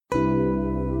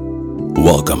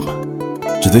Welcome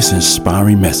to this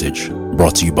inspiring message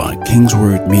brought to you by King's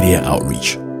Word Media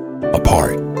Outreach, a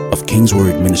part of King's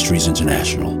Word Ministries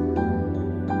International.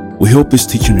 We hope this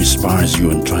teaching inspires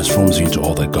you and transforms you into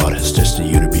all that God has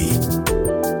destined you to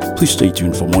be. Please stay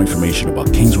tuned for more information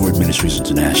about King's Word Ministries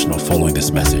International following this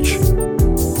message.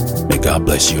 May God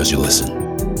bless you as you listen.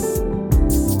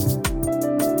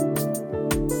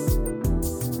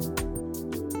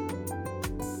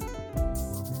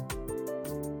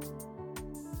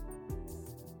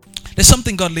 There's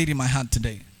something God laid in my heart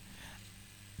today.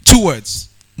 2 words.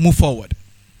 Move forward.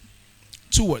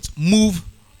 2 words. Move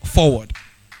forward.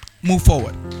 Move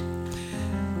forward.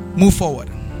 Move forward.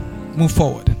 Move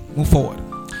forward. Move forward.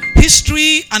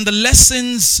 History and the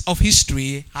lessons of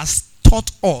history has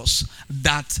taught us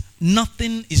that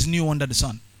nothing is new under the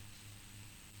sun.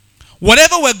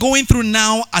 Whatever we're going through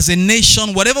now as a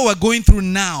nation, whatever we're going through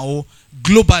now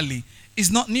globally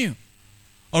is not new.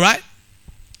 All right?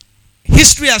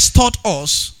 History has taught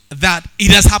us that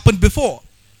it has happened before.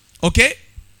 Okay?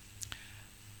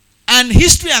 And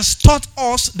history has taught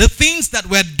us the things that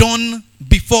were done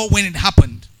before when it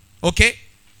happened. Okay?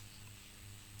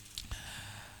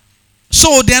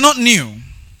 So they are not new.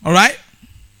 All right?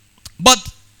 But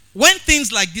when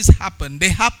things like this happen, they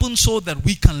happen so that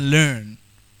we can learn.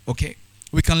 Okay?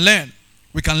 We can learn.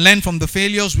 We can learn from the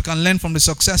failures. We can learn from the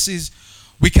successes.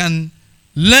 We can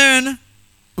learn.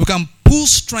 We can pull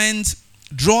strength,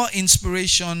 draw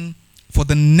inspiration for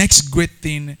the next great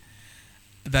thing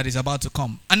that is about to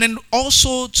come. And then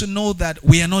also to know that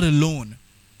we are not alone.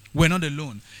 We're not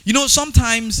alone. You know,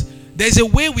 sometimes there's a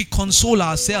way we console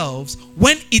ourselves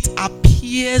when it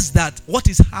appears that what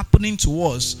is happening to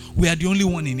us, we are the only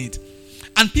one in it.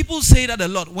 And people say that a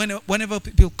lot whenever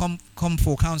people come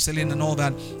for counseling and all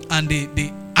that, and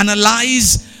they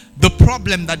analyze the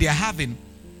problem that they are having.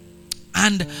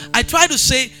 And I try to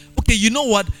say, okay, you know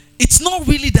what? It's not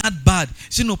really that bad.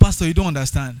 Say, no, Pastor, you don't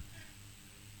understand.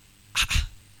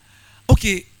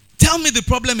 Okay, tell me the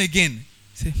problem again.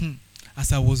 Say,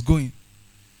 as I was going,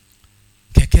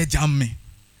 keke jammed me.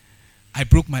 I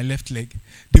broke my left leg.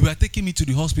 They were taking me to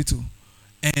the hospital.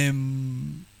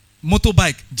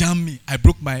 Motorbike jammed me. I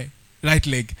broke my right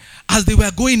leg. As they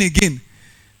were going again,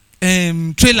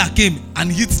 trailer came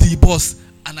and hit the bus,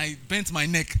 and I bent my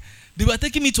neck. They were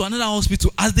taking me to another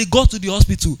hospital. As they got to the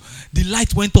hospital, the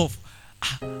light went off.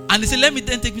 And they said, let me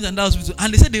then take me to another hospital.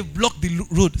 And they said they blocked the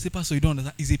road. I said, Pastor, you don't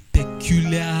understand. It's a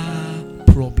peculiar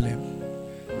problem.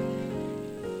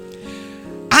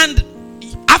 And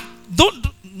don't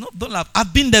laugh.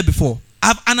 I've been there before.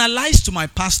 I've analyzed to my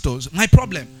pastors my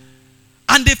problem.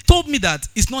 And they've told me that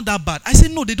it's not that bad. I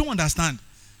said, no, they don't understand.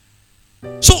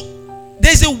 So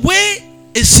there's a way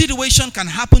a situation can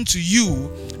happen to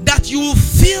you that you will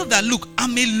feel that, look,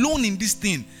 I'm alone in this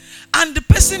thing. And the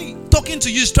person talking to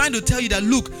you is trying to tell you that,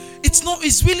 look,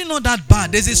 it's really not that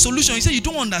bad. There's a solution. You say you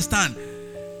don't understand.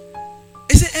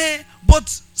 He say, but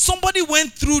somebody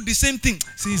went through the same thing.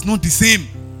 Say, it's not the same.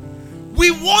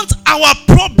 We want our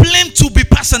problem to be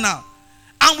personal.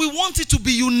 And we want it to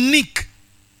be unique.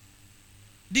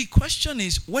 The question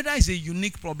is whether it's a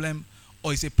unique problem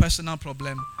or it's a personal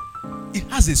problem. It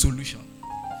has a solution.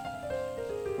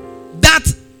 That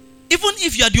even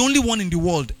if you are the only one in the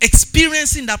world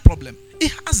experiencing that problem,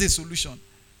 it has a solution.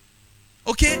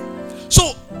 Okay?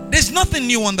 So, there's nothing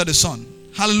new under the sun.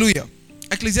 Hallelujah.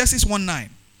 Ecclesiastes 1:9.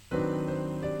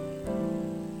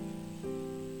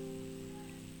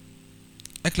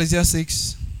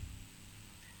 Ecclesiastes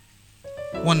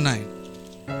 1:9.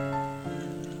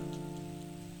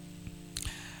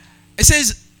 It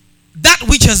says, that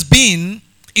which has been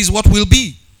is what will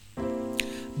be.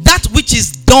 That which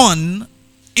is done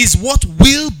is what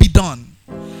will be done.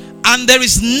 And there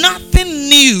is nothing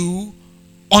new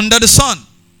under the sun.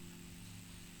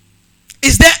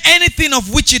 Is there anything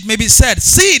of which it may be said,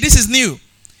 see, this is new?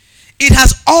 It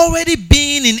has already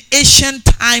been in ancient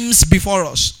times before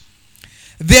us.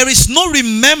 There is no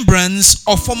remembrance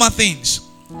of former things,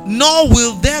 nor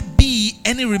will there be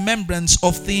any remembrance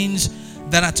of things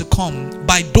that are to come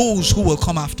by those who will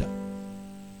come after.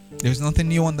 There is nothing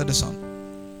new under the sun.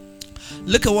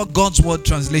 Look at what God's Word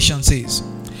translation says.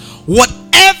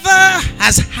 Whatever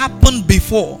has happened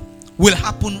before will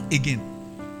happen again.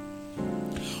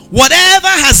 Whatever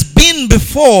has been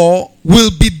before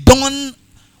will be done.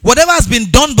 Whatever has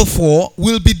been done before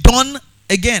will be done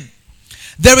again.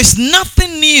 There is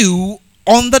nothing new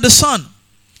under the sun.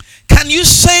 Can you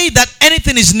say that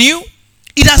anything is new?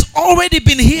 It has already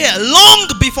been here long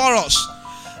before us.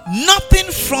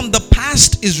 Nothing from the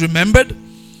past is remembered.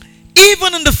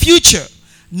 Even in the future,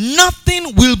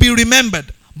 nothing will be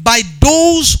remembered by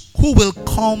those who will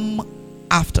come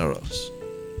after us.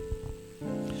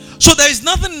 So there is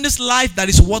nothing in this life that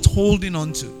is worth holding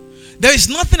on to. There is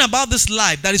nothing about this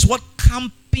life that is worth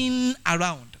camping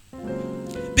around.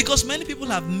 Because many people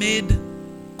have made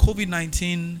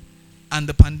COVID-19 and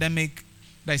the pandemic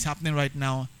that is happening right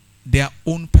now their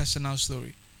own personal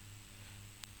story.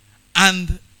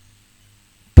 And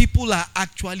people are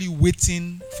actually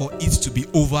waiting for it to be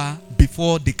over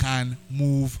before they can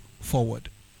move forward.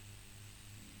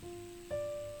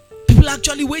 People are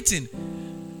actually waiting.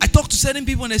 I talk to certain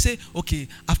people and they say, okay,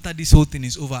 after this whole thing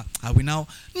is over, are we now?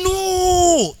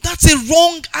 No, that's a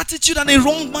wrong attitude and a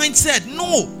wrong mindset.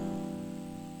 No.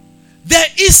 There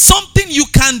is something you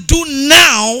can do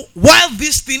now while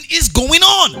this thing is going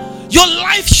on. Your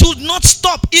life should not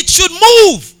stop. It should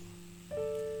move.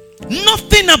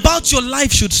 Nothing about your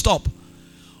life should stop.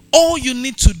 All you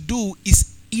need to do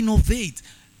is innovate.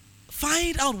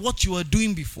 Find out what you were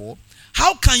doing before.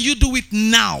 How can you do it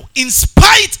now in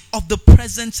spite of the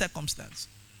present circumstance?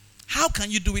 How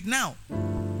can you do it now?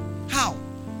 How?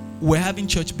 We're having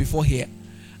church before here.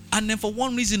 And then for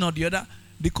one reason or the other,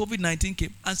 the COVID-19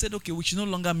 came and said, okay, we should no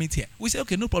longer meet here. We said,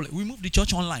 okay, no problem. We move the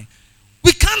church online.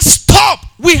 We can't stop.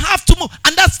 We have to move.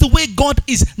 And that's the way God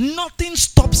is. Nothing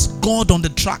stops God on the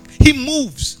track. He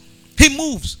moves. He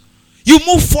moves. You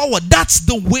move forward. That's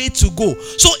the way to go.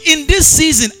 So in this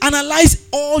season, analyze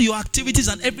all your activities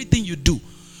and everything you do.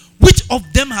 Which of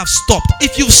them have stopped?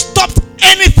 If you've stopped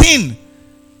anything,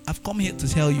 I've come here to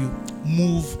tell you,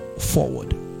 move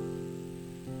forward.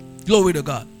 Glory to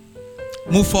God.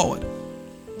 Move forward.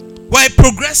 We're a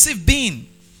progressive being.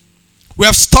 We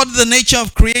have studied the nature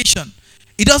of creation.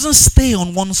 It doesn't stay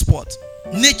on one spot.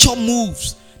 Nature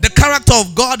moves. The character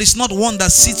of God is not one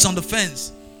that sits on the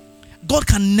fence. God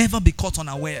can never be caught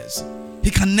unawares.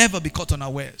 He can never be caught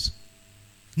unawares.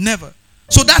 Never.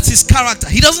 So that's his character.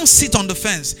 He doesn't sit on the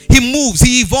fence. He moves.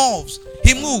 He evolves.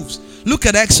 He moves. Look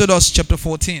at Exodus chapter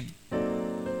 14.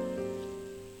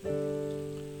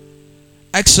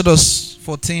 Exodus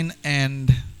 14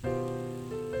 and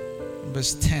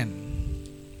verse 10.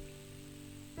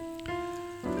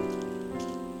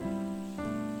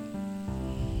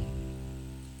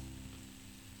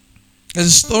 There's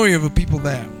a story of a people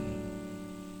there.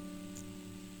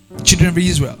 The children of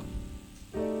Israel.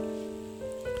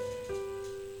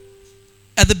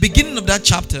 At the beginning of that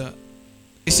chapter,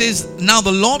 it says, now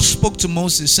the Lord spoke to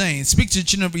Moses, saying, speak to the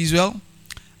children of Israel,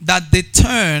 that they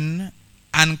turn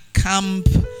and camp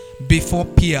before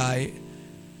Pi,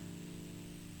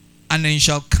 and then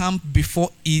shall camp before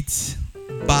it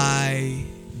by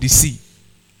the sea.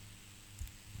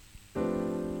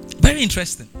 Very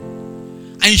interesting.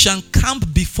 And you shall camp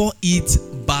before it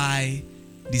by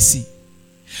the sea.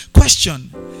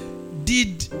 Question: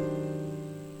 did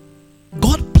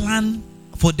God plan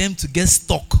for them to get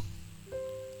stuck?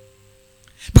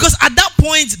 Because at that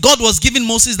point, God was giving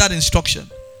Moses that instruction.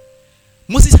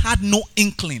 Moses had no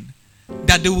inkling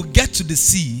that they would get to the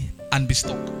sea and be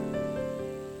stuck.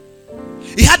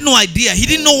 He had no idea. He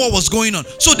didn't know what was going on.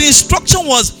 So the instruction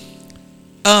was,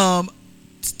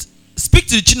 speak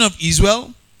to the children of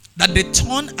Israel that they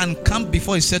turn and camp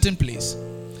before a certain place,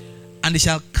 and they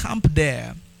shall camp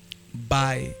there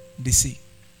by the sea.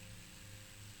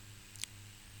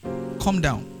 Come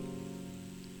down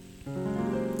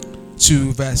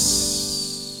to verse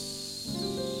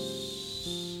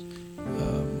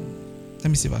let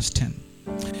me see verse 10.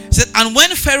 It said, and when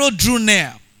Pharaoh drew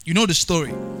near, you know the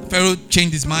story. Pharaoh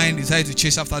changed his mind, decided to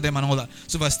chase after them and all that.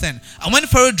 So verse 10. And when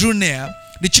Pharaoh drew near,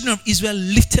 the children of Israel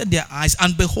lifted their eyes,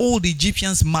 and behold, the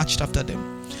Egyptians marched after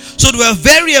them. So they were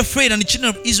very afraid, and the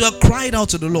children of Israel cried out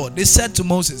to the Lord. They said to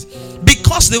Moses,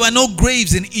 because there were no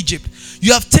graves in Egypt,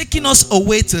 you have taken us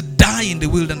away to die in the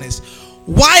wilderness.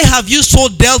 Why have you so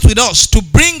dealt with us to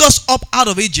bring us up out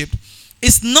of Egypt?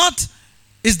 Is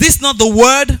this not the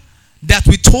word that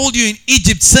we told you in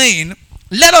Egypt, saying,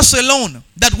 let us alone,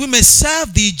 that we may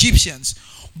serve the Egyptians?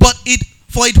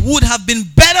 For it would have been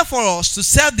better for us to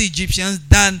serve the Egyptians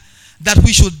than that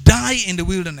we should die in the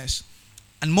wilderness.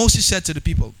 And Moses said to the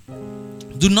people,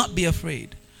 do not be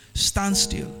afraid. Stand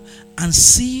still and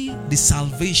see the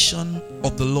salvation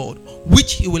of the Lord,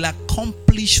 which he will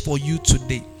accomplish for you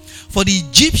today. For the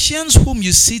Egyptians whom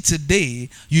you see today,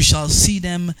 you shall see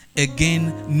them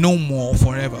again no more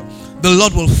forever. The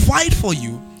Lord will fight for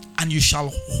you, and you shall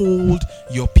hold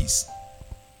your peace.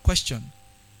 Question: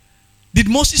 did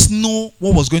Moses know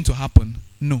what was going to happen?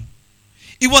 No.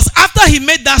 It was after he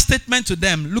made that statement to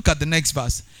them. Look at the next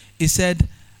verse. He said,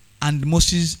 and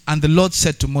the Lord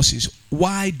said to Moses,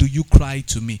 why do you cry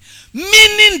to me?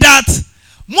 Meaning that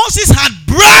Moses had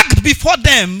bragged before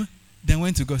them, then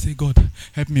went to God, say, God,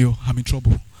 help me, I'm in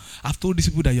trouble. I've told these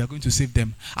people that you are going to save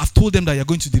them. I've told them that you are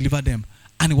going to deliver them.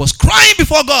 And he was crying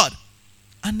before God.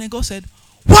 And then God said,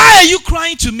 why are you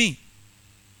crying to me?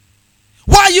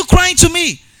 Why are you crying to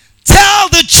me? Tell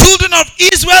the children of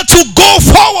Israel to go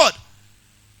forward.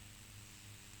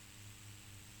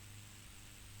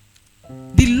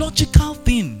 The logical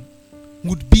thing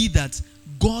would be that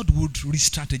God would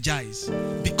re-strategize,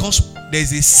 because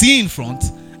there's a sea in front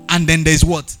and then there's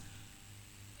what?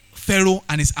 Pharaoh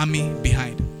and his army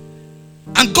behind.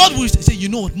 And God will say, you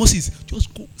know what, Moses,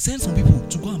 just go, send some people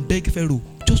to go and beg Pharaoh.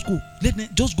 Just go, let them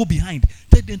just go behind.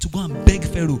 Tell them to go and beg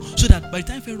Pharaoh, so that by the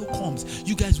time Pharaoh comes,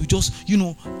 you guys will just,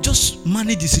 just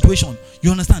manage the situation.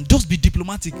 You understand? Just be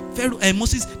diplomatic. Pharaoh and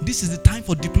Moses, this is the time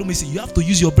for diplomacy. You have to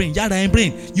use your brain. Yada and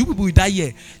brain. You people will die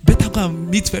here. Better go and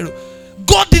meet Pharaoh.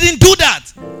 God didn't do that.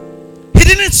 He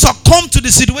didn't succumb to the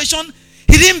situation.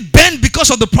 He didn't bend because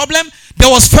of the problem. There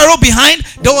was Pharaoh behind.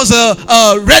 There was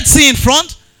a Red Sea in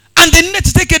front. And they needed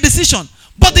to take a decision.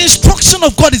 But the instruction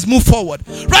of God is move forward.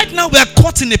 Right now we are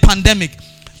caught in a pandemic.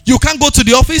 You can't go to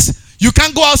the office. You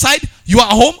can't go outside. You are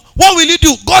home. What will you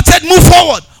do? God said move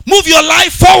forward. Move your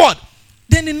life forward.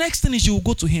 Then the next thing is you will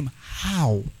go to him.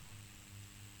 How?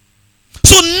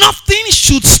 So nothing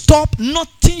should stop.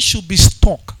 Nothing should be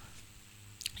stuck.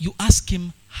 You ask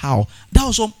him how.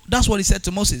 That's what he said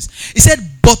to Moses. He said,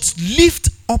 but lift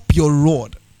up your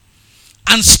rod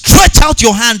and stretch out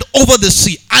your hand over the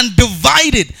sea and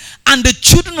divide it, and the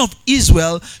children of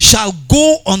Israel shall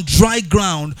go on dry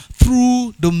ground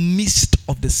through the midst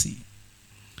of the sea.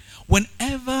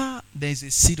 Whenever there is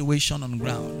a situation on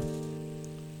ground,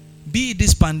 be it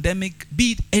this pandemic,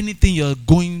 be it anything you're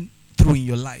going through in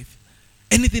your life,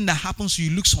 anything that happens to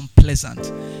you looks unpleasant,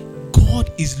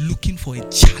 God is looking for a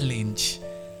challenge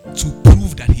to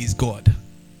prove that he is God.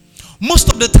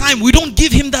 Most of the time, we don't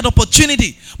give him that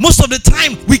opportunity. Most of the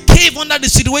time, we cave under the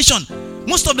situation.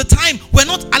 Most of the time, we're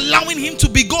not allowing him to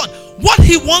be God. What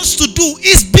he wants to do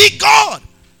is be God.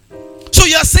 So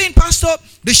you're saying, Pastor,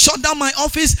 they shut down my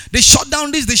office. They shut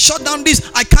down this. They shut down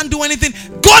this. I can't do anything.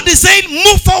 God is saying,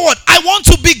 move forward. I want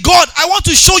to be God. I want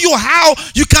to show you how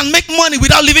you can make money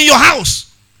without leaving your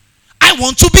house. I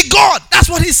want to be God.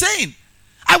 That's what he's saying.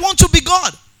 I want to be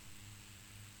God.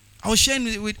 I was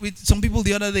sharing with some people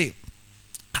the other day.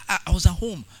 I was at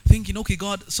home thinking, okay,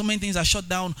 God, so many things are shut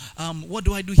down. What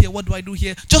do I do here? What do I do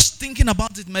here? Just thinking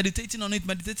about it, meditating on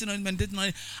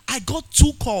it. I got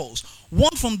 2 calls.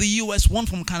 One from the US, one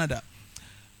from Canada.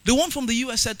 The one from the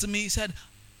US said to me, he said,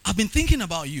 I've been thinking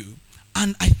about you,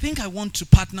 and I think I want to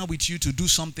partner with you to do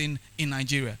something in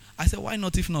Nigeria. I said, why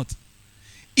not if not?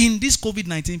 In this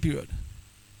COVID-19 period.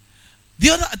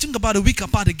 I think about a week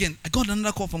apart again, I got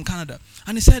another call from Canada.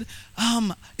 And he said,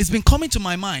 it's been coming to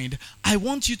my mind. I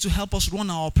want you to help us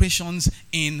run our operations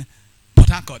in Port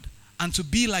Harcourt, and to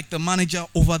be like the manager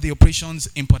over the operations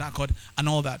in Port Harcourt and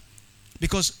all that.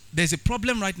 Because there's a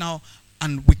problem right now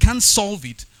and we can't solve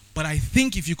it. But I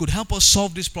think if you could help us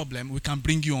solve this problem, we can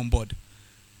bring you on board.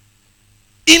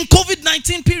 In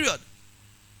COVID-19 period.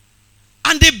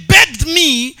 And they begged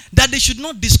me that they should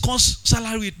not discuss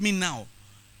salary with me now.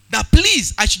 That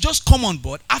please, I should just come on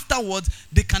board. Afterwards,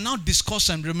 they can now discuss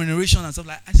some remuneration and stuff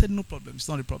like that. I said, no problem. It's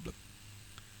not a problem.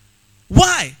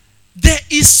 Why? There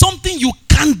is something you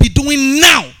can't be doing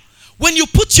now. When you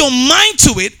put your mind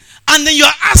to it, and then you're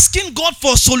asking God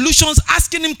for solutions,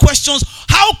 asking him questions.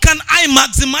 How can I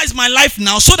maximize my life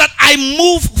now so that I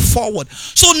move forward?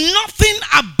 So nothing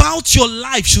about your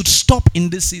life should stop in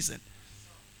this season.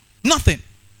 Nothing.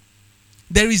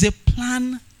 There is a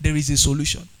plan. There is a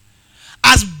solution.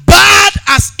 As bad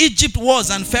as Egypt was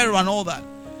and Pharaoh and all that,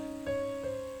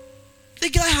 the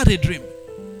guy had a dream.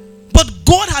 But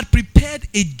God had prepared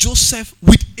a Joseph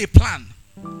with a plan.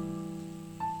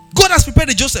 God has prepared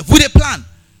a Joseph with a plan.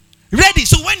 Ready.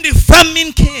 So when the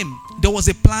famine came, there was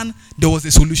a plan, there was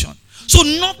a solution. So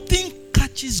nothing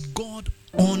catches God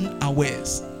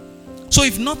unawares. So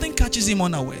if nothing catches him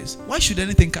unawares, why should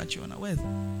anything catch you unawares?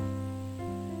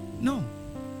 No.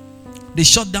 They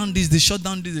shut down this, they shut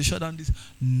down this, they shut down this.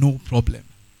 No problem.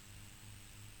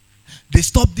 They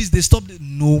stopped this, they stopped it.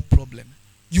 No problem.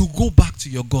 You go back to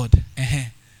your God.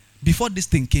 Before this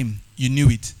thing came, you knew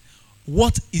it.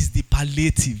 What is the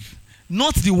palliative?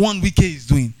 Not the one Wike is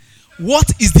doing. What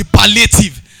is the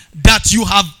palliative that you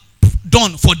have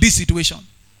done for this situation?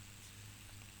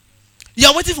 You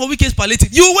are waiting for Wike's palliative.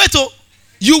 You wait.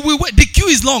 You will wait. The queue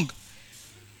is long.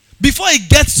 Before it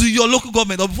gets to your local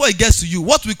government or before it gets to you,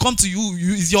 what will come to you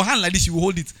is your hand like this. You will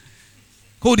hold it.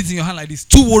 Hold it in your hand like this.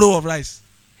 2 woro of rice.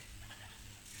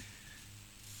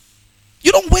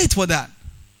 You don't wait for that.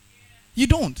 You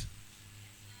don't.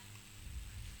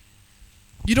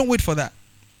 You don't wait for that.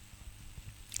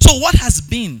 So So what has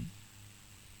been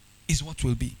is what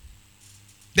will be.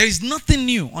 There is nothing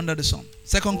new under the sun.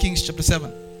 2 Kings chapter 7.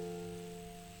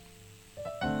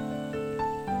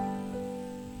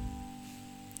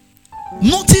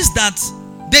 Notice that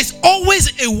there's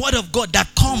always a word of God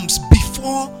that comes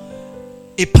before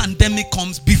a pandemic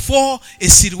comes, before a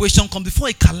situation comes, before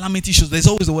a calamity shows. There's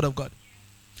always a word of God.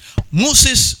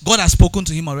 Moses, God has spoken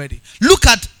to him already. Look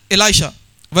at Elisha,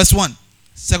 verse 1.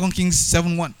 2 Kings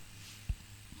 7:1.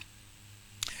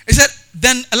 It said,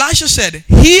 then Elisha said,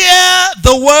 hear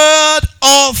the word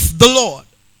of the Lord.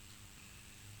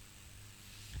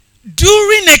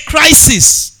 During a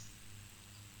crisis,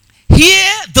 hear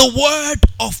the word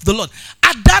of the Lord.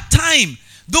 At that time,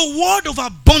 the word of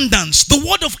abundance, the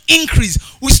word of increase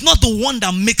was not the one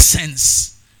that makes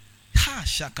sense. At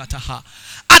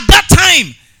that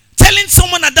time, telling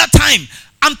someone at that time,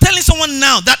 I'm telling someone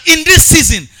now that in this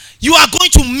season, you are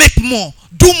going to make more,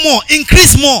 do more,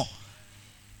 increase more.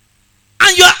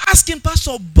 And you are asking,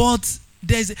 Pastor, but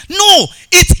there's no,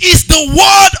 it is the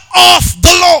word of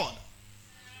the Lord.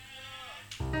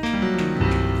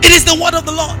 It is the word of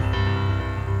the Lord.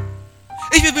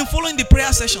 If you've been following the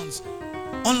prayer sessions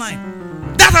online,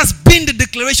 that has been the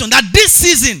declaration that this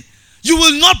season you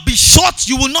will not be short,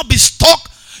 you will not be stuck,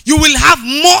 you will have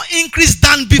more increase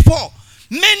than before.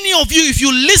 Many of you, if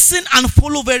you listen and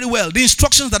follow very well the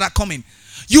instructions that are coming,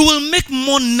 you will make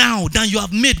more now than you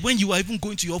have made when you are even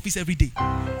going to your office every day.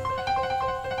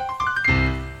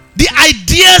 The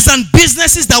ideas and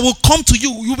businesses that will come to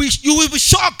you, you will be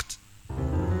shocked.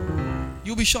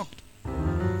 You'll be shocked.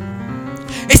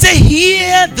 It said,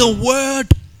 hear the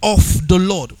word of the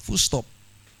Lord. Full stop.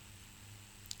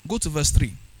 Go to verse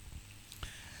 3.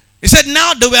 It said,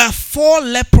 now there were 4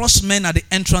 leprous men at the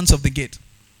entrance of the gate.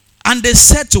 And they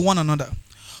said to one another,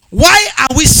 why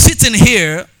are we sitting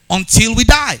here until we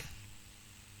die?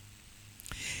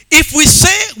 If we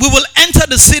say we will enter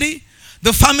the city,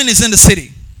 the famine is in the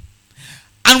city,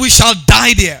 and we shall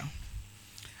die there.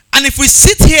 And if we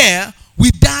sit here,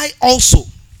 we die also.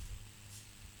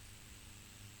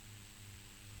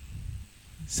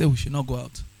 Say we should not go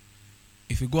out.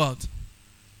 If we go out,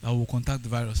 that will contact the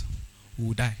virus. We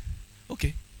will die.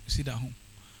 Okay, we sit at home.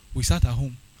 We sat at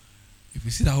home. If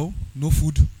we sit at home, no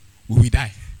food, we will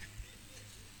die.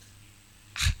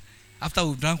 After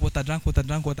we drank water.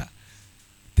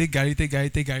 Take Gary.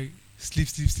 Sleep.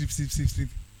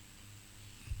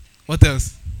 What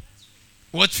else?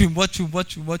 Watch film. What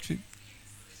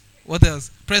else?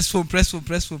 Press phone.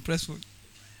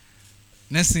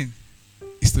 Next thing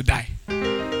is to die.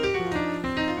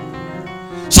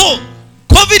 So,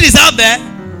 COVID is out there,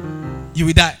 you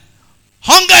will die.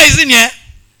 Hunger is in here,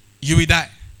 you will die.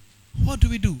 What do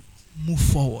we do? Move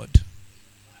forward.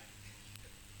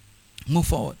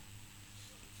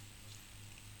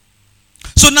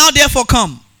 So now therefore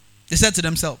come, they said to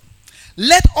themselves,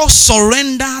 let us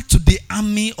surrender to the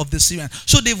army of the Syrians.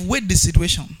 So they've weighed the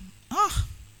situation.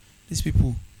 These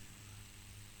people.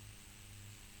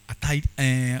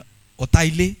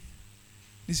 Otaile.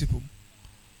 These people.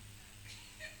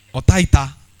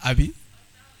 Otaita. Abi.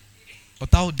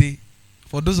 Otaude.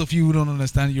 For those of you who don't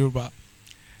understand Yoruba.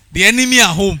 The enemy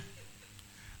at home.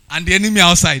 And the enemy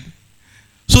outside.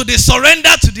 So they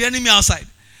surrender to the enemy outside.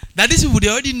 That these people, they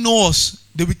already know us.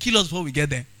 They will kill us before we get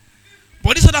there.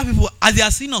 But these other people, as they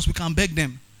are seeing us, we can beg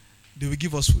them. They will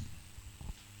give us food.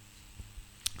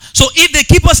 So if they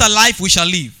keep us alive, we shall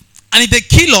live. And if they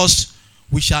kill us,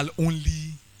 we shall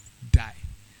only die.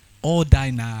 All die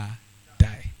now,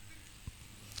 die.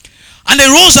 And they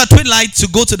rose at twilight to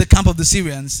go to the camp of the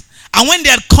Syrians. And when they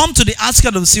had come to the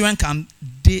outskirts of the Syrian camp,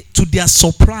 to their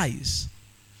surprise,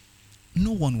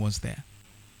 no one was there.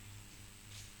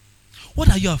 What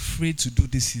are you afraid to do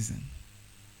this season?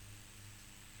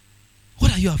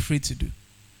 What are you afraid to do?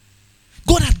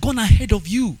 God had gone ahead of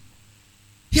you.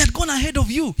 He had gone ahead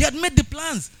of you. He had made the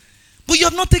plans. But you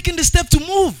have not taken the step to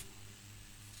move.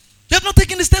 You have not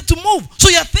taken the step to move. So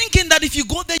you are thinking that if you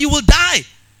go there, you will die.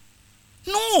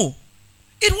 No.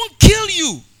 It won't kill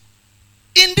you.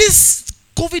 In this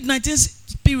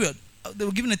COVID-19 period, they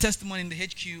were giving a testimony in the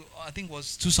HQ, I think it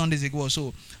was 2 Sundays ago or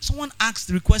so. Someone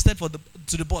requested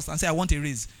to the boss and said, I want a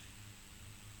raise.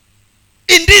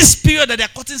 In this period that they are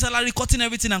cutting salary, cutting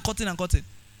everything and cutting.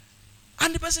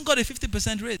 And the person got a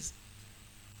 50% raise.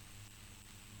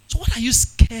 So what are you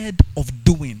scared of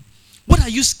doing? What are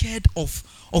you scared of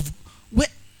where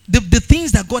the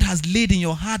things that God has laid in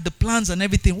your heart, the plans and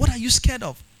everything, what are you scared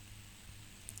of?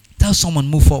 Tell someone,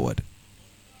 move forward.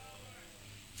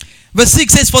 Verse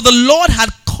 6 says, for the Lord had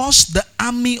caused the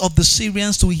army of the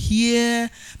Syrians to hear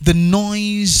the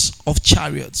noise of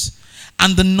chariots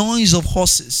and the noise of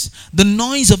horses, the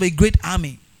noise of a great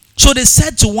army. So they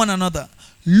said to one another,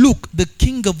 look, the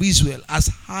king of Israel has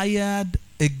hired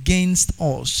against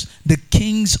us the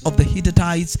kings of the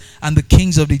Hittites and the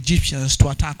kings of the Egyptians to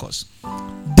attack us.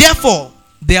 Therefore,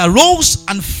 they arose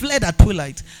and fled at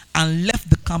twilight and left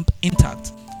the camp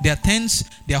intact, their tents,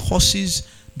 their horses,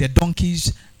 their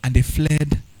donkeys, and they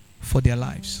fled for their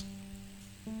lives.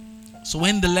 So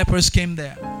when the lepers came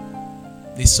there,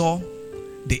 they saw,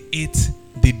 they ate,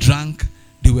 they drank,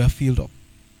 they were filled up.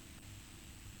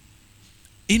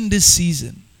 In this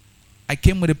season, I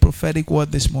came with a prophetic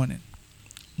word this morning.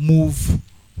 Move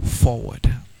forward.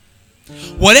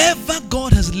 Whatever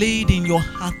God has laid in your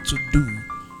heart to do,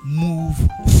 move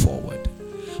forward.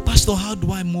 Pastor, how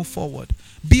do I move forward?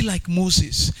 Be like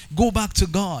Moses. Go back to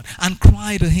God and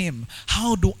cry to him.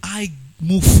 How do I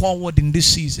move forward in this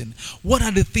season? What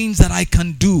are the things that I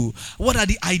can do? What are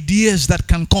the ideas that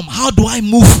can come? How do I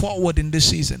move forward in this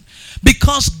season?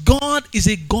 Because God is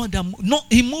a God that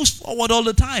he moves forward all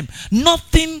the time.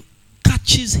 Nothing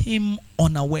catches him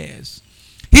unawares.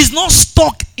 He's not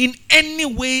stuck in any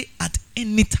way at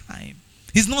any time.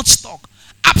 He's not stuck.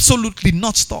 Absolutely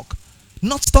not stuck.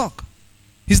 Not stuck.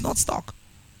 He's not stuck.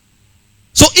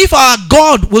 So if our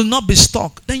God will not be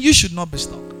stuck, then you should not be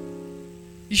stuck.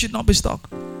 You should not be stuck.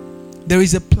 There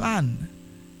is a plan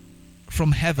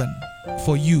from heaven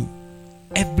for you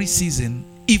every season,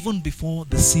 even before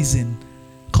the season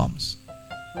comes.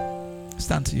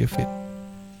 Stand to your feet.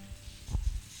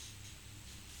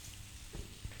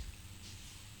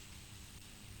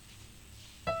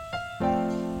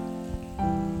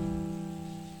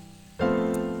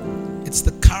 It's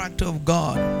the character of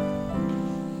God.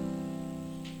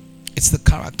 It's the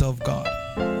character of God.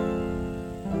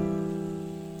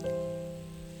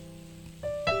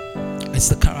 It's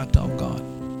the character of God.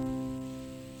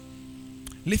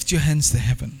 Lift your hands to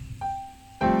heaven.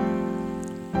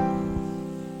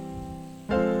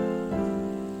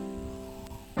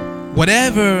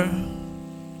 Whatever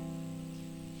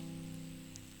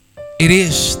it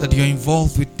is that you're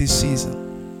involved with this season,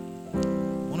 I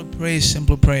want to pray a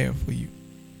simple prayer for you.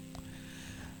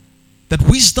 That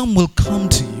wisdom will come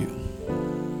to you.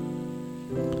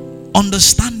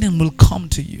 Understanding will come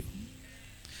to you.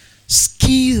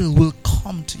 Skill will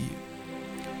come to you.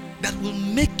 That will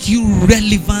make you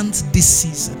relevant this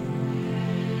season.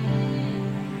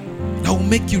 That will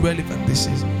make you relevant this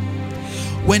season.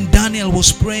 When Daniel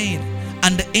was praying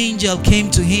and the angel came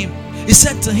to him, he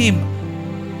said to him,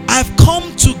 I've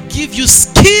come to give you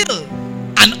skill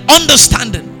and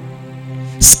understanding.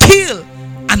 Skill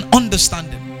and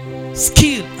understanding.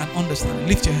 Skill and understanding.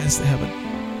 Lift your hands to heaven.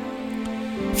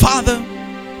 Father,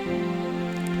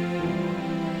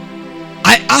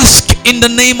 I ask in the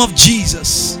name of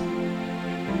Jesus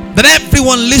that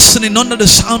everyone listening under the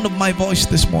sound of my voice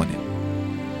this morning,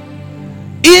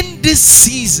 in this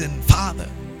season, Father,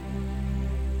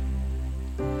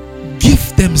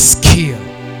 give them skill,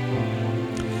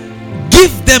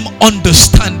 give them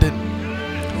understanding,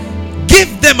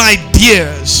 give them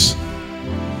ideas,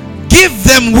 give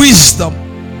them wisdom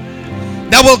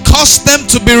that will cause them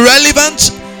to be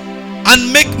relevant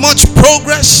and make much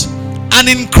progress and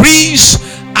increase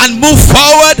and move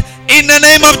forward in the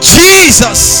name of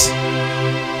Jesus.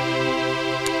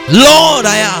 Lord,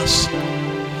 I ask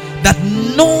that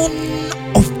none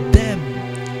of them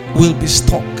will be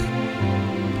stuck.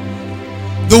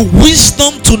 The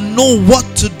wisdom to know what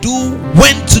to do,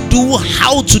 when to do,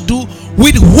 how to do,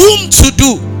 with whom to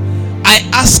do, I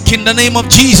ask in the name of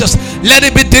Jesus, let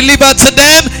it be delivered to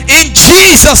them in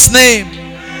Jesus' name.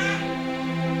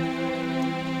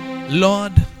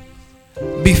 Lord,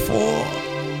 before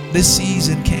the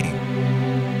season came,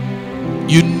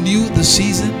 you knew the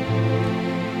season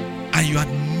and you had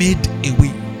made a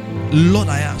way. Lord,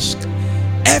 I ask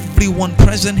everyone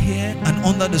present here and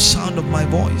under the sound of my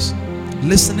voice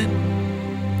listening,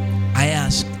 I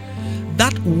ask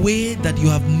that way that you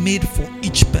have made for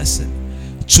each person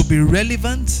to be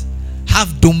relevant,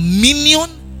 have dominion,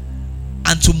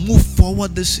 and to move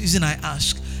forward this season, I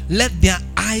ask, let their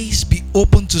eyes be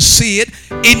open to see it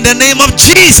in the name of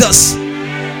Jesus.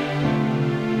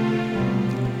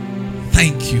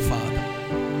 Thank you, Father.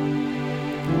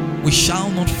 We shall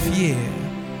not fear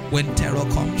when terror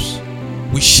comes.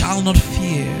 We shall not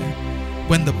fear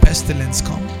when the pestilence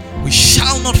comes. We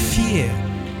shall not fear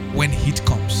when heat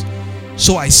comes.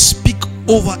 So I speak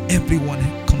over everyone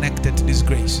connected to this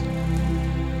grace,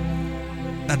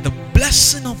 that the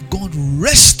blessing of God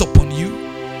rest upon you,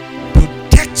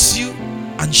 protects you,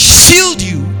 and shield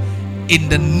you in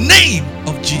the name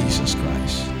of Jesus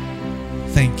Christ.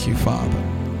 Thank you, Father.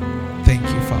 Thank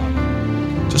you,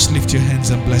 Father. Just lift your hands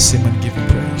and bless Him and give Him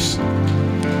praise.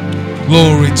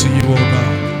 Glory to you, oh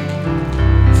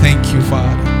God. Thank you,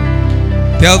 Father.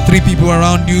 Tell 3 people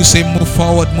around you, say, move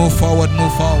forward, move forward,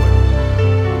 move forward.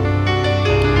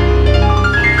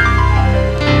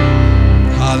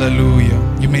 Hallelujah.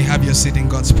 You may have your seat in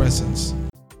God's presence.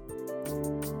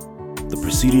 The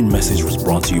preceding message was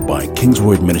brought to you by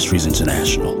Kingsword Ministries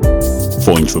International.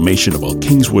 For information about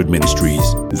Kingsword Ministries,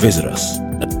 visit us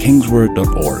at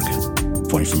kingsword.org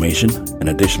for information and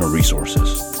additional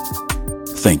resources.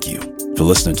 Thank you for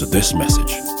listening to this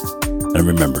message. And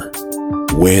remember,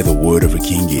 where the word of a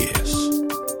king is,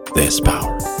 there's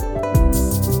power.